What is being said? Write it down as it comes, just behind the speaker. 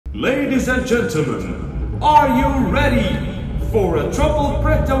Ladies and gentlemen, are you ready for a Triple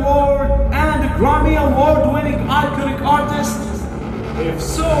Brit Award and Grammy Award-winning iconic artist? If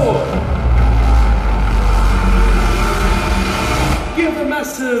so, give a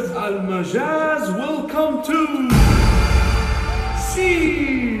massive Majaz welcome to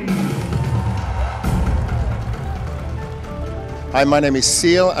Seal. Hi, my name is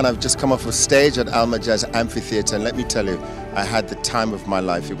Seal and I've just come off a stage at Majaz Amphitheatre, and let me tell you, I had the time of my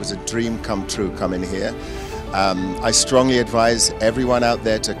life. It was a dream come true coming here. I strongly advise everyone out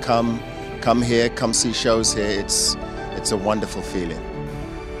there to come here, come see shows here. It's a wonderful feeling.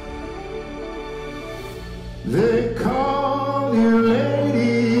 They call you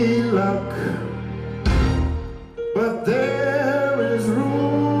Lady Luck, but there is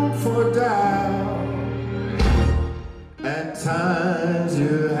room for doubt. At times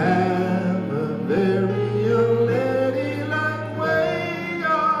you have a very ladylike way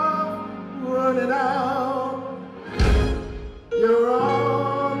of running out. You're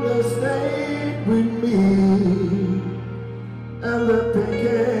on the stage with me.